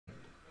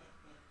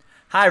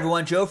Hi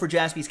everyone, Joe for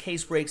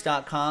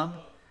JaspysCaseBreaks.com.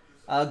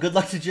 Good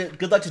luck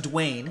to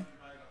Duane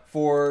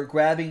for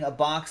grabbing a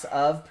box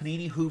of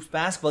Panini Hoops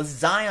basketball. This is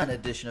Zion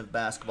edition of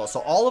basketball.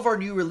 So all of our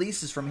new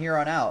releases from here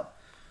on out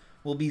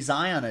will be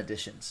Zion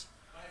editions.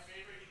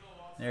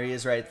 There he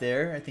is right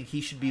there. I think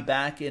he should be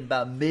back in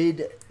about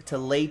mid to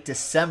late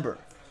December.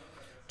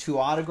 2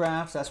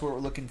 autographs, that's what we're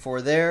looking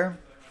for there.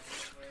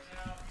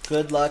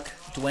 Good luck,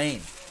 Duane.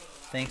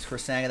 Thanks for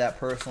snagging that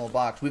personal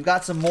box. We've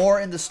got some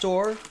more in the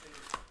store.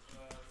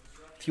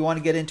 If you want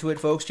to get into it,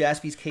 folks,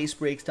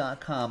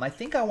 JaspysCaseBreaks.com. I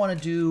think I want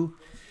to do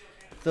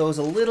those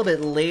a little bit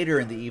later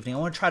in the evening. I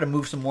want to try to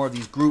move some more of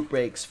these group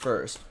breaks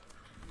first.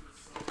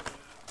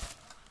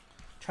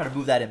 Try to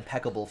move that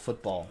impeccable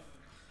football.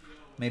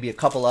 Maybe a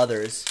couple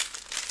others.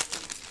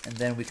 And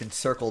then we can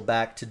circle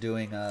back to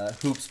doing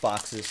hoops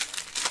boxes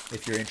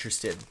if you're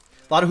interested.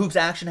 A lot of hoops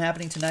action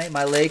happening tonight.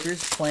 My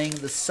Lakers playing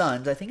the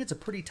Suns. I think it's a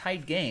pretty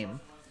tight game.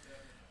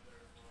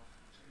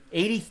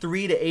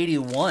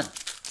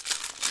 83-81.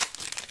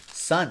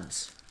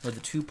 Suns with a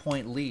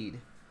 2-point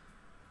lead.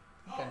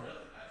 Okay.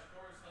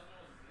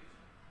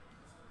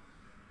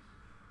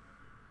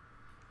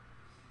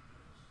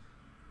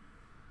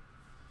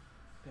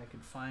 I can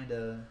find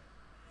a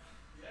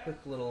quick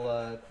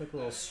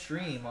little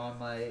stream on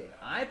my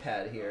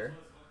iPad here.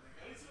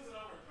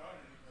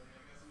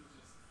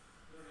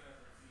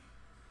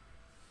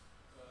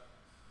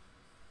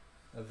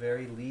 A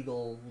very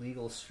legal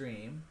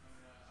stream.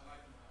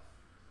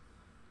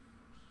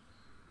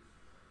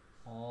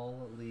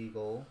 All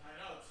legal. I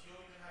know. Teal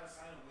even had to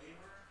sign a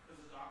waiver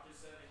because the doctor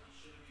said that he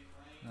shouldn't be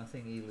playing.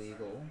 Nothing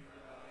illegal.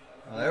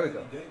 Oh, there we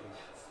go.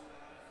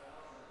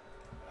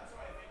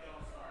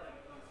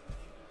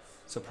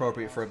 It's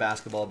appropriate for a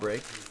basketball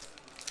break.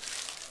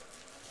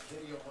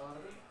 Video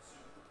monitor.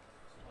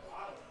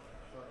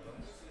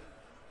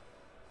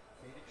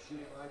 Phoenix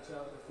shooting lights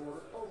out of the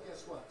quarter. Oh,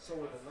 guess what? So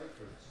are the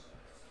Lakers.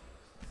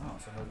 Oh,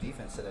 so no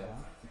defense today,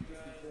 huh?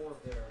 54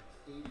 of their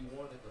 81 in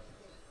the.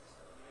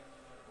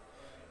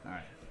 All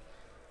right.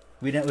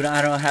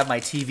 I don't have my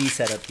TV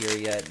set up here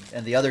yet,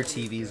 and the other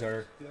TVs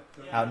are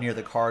out near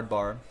the card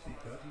bar.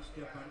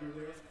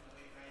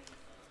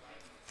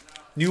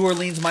 New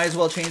Orleans might as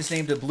well change its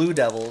name to Blue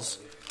Devils,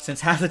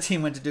 since half the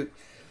team went to Duke.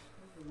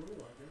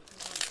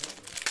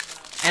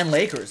 And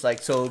Lakers,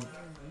 like, so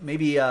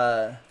maybe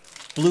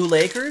Blue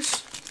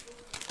Lakers,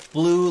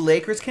 Blue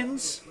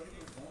Lakerskins,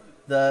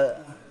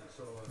 the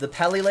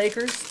Pelly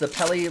Lakers, the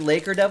Pelly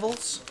Laker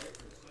Devils.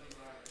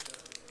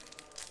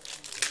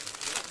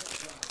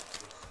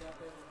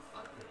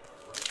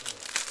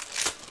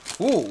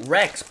 Ooh,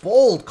 Rex,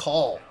 bold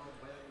call.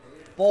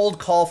 Bold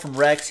call from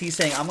Rex. He's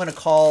saying, I'm going to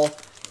call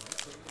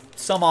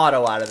some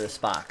auto out of this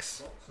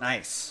box.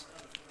 Nice.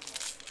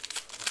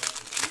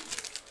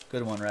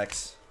 Good one,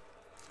 Rex.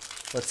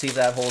 Let's see if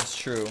that holds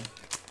true.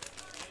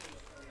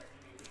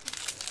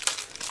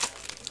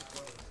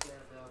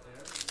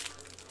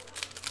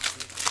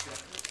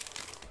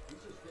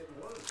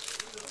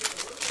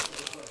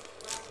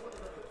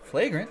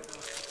 Flagrant.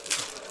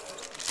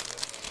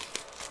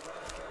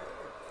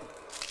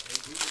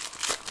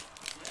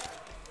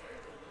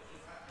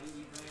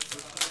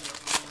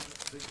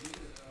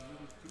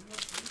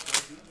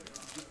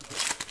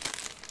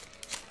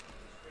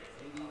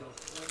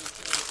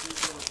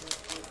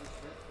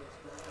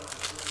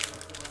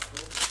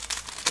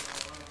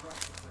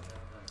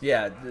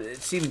 Yeah,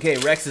 Stephen K.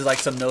 Rex is like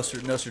some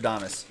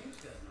Nostradamus.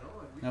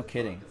 No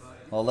kidding.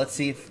 Well, let's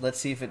see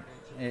if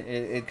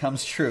it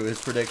comes true. His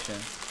prediction.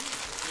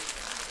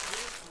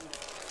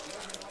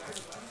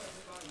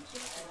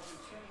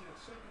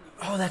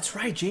 Oh, that's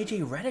right.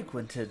 J.J. Redick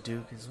went to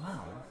Duke as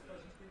well.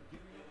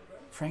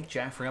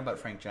 Forgot about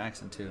Frank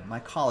Jackson too. My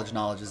college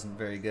knowledge isn't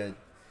very good.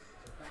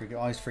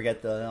 Always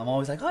forget I'm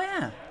always like, oh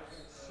yeah.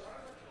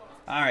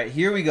 All right,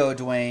 here we go,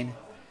 Duane.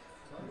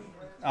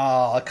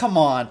 Oh, come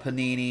on,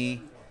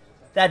 Panini.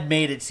 That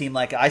made it seem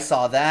like I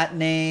saw that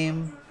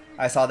name.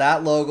 I saw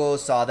that logo,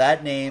 saw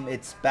that name.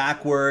 It's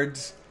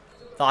backwards.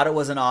 Thought it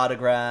was an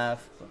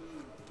autograph.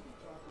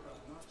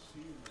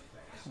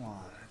 Come on.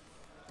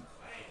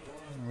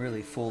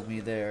 Really fooled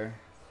me there.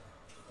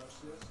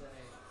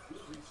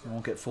 I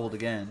won't get fooled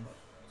again.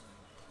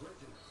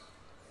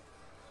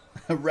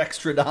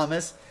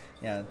 Rexstradamus?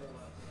 Yeah,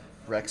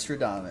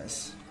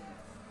 Rexstradamus.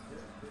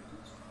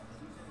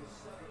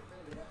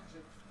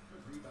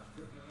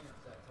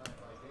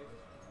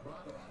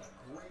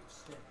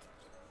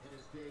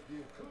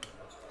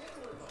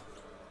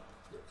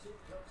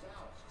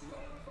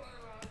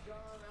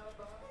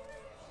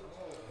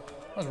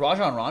 Was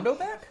Rajon Rondo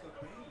back?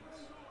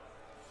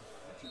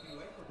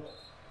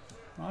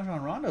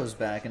 Rajon Rondo's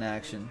back in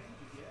action.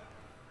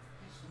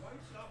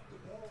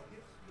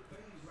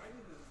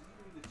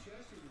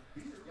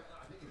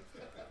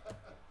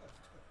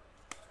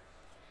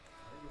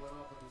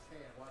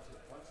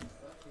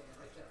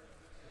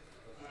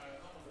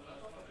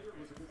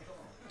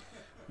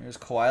 Here's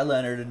Kawhi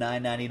Leonard at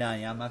 $9.99.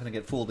 Yeah, I'm not going to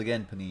get fooled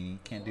again, Panini.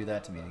 Can't do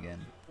that to me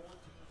again.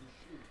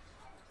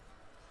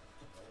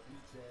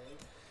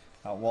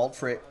 Walt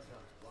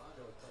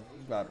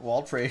Got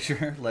Walt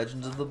Frazier,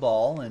 Legends of the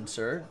Ball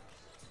insert.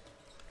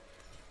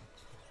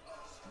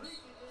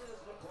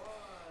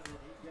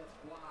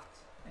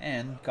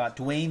 And got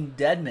Dwayne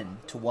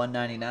Dedman to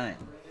 199.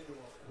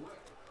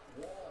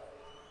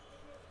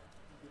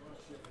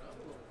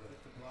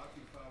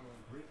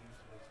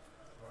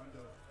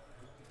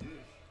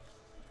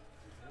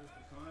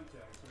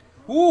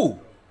 Ooh!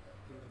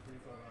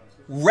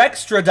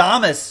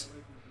 Rexstradamus.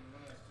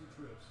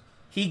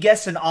 He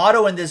gets an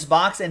auto in this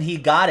box, and he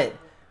got it.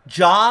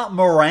 Ja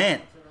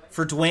Morant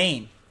for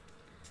Duane.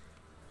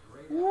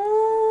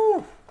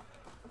 Woo!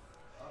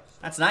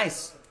 That's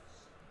nice.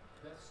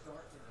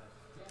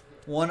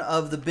 One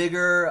of the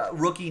bigger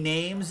rookie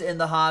names in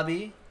the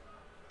hobby.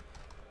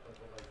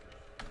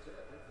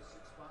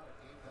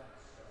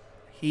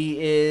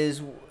 He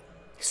is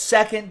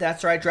second,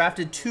 that's right,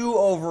 drafted 2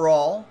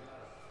 overall.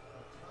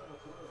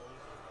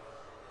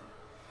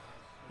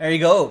 There you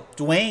go,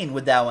 Duane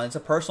with that one. It's a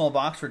personal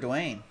box for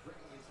Duane.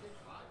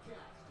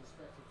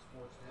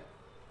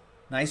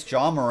 Nice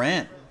Ja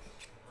Morant.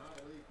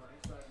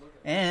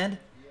 And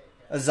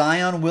a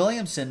Zion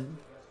Williamson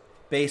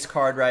base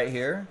card right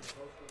here.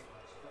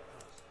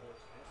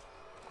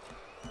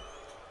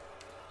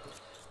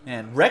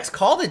 And Rex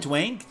called it,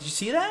 Duane. Did you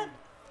see that?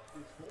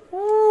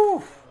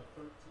 Woo!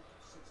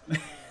 I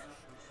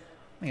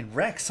mean,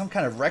 Rex, some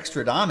kind of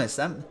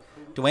Rexstradamus.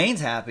 Duane's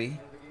happy.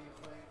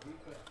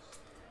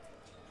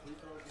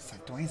 It's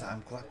like, Duane's,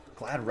 I'm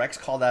glad Rex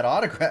called that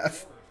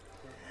autograph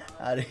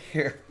out of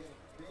here.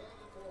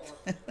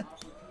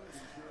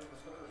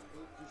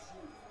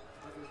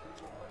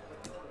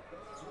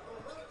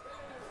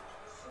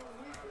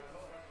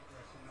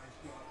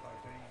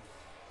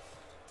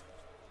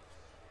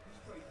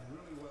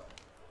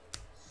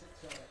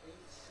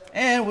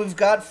 And we've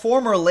got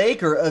former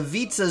Laker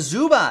Ivica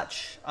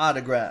Zubac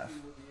autograph.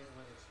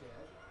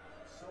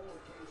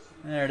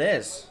 There it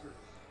is.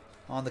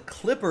 On the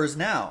Clippers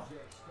now.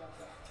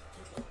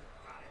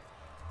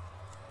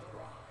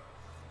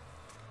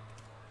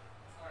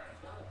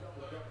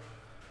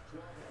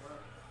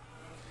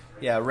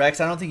 Yeah, Rex,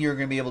 I don't think you're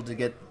going to be able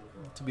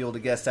to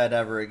guess that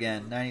ever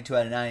again. 92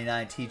 out of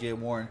 99, TJ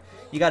Warren.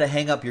 You got to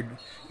hang up your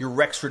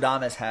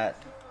Rexstradamus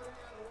hat.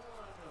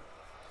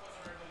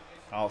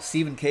 Oh,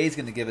 Stephen K is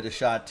going to give it a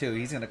shot, too.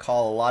 He's going to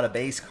call a lot of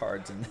base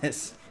cards in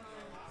this.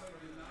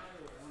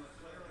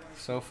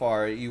 So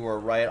far, you are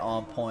right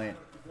on point.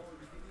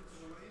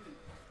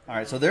 All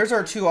right, so there's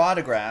our 2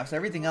 autographs.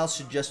 Everything else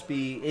should just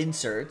be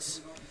inserts.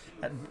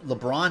 That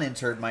LeBron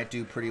insert might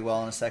do pretty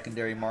well in a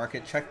secondary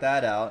market. Check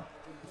that out.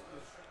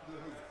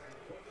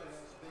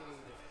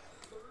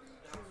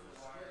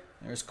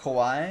 There's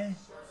Kawhi,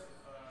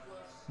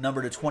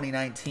 number to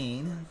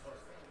 2019.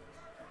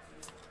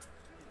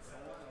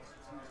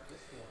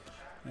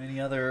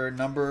 Any other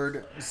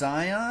numbered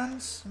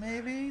Zions,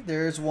 maybe?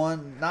 There's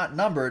one, not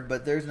numbered,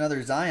 but there's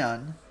another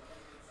Zion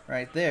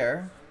right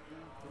there.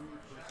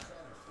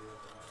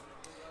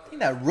 I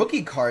think that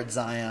rookie card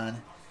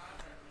Zion,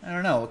 I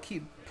don't know,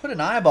 put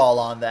an eyeball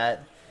on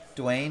that,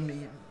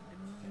 Duane.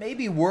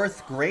 Maybe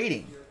worth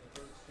grading.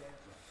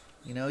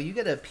 You know, you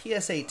get a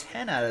PSA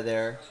 10 out of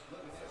there.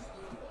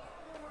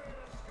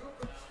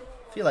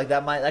 I feel like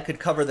that could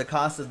cover the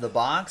cost of the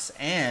box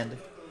and,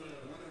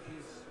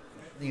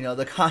 you know,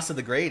 the cost of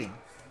the grading.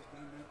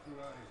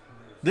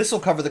 This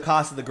will cover the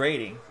cost of the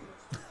grading.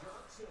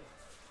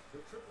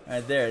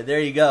 Right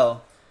there you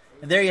go.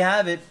 And there you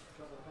have it.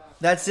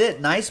 That's it.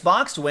 Nice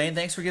box, Duane.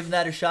 Thanks for giving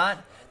that a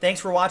shot. Thanks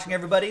for watching,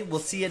 everybody. We'll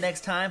see you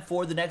next time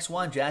for the next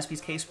one.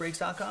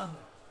 JaspysCaseBreaks.com.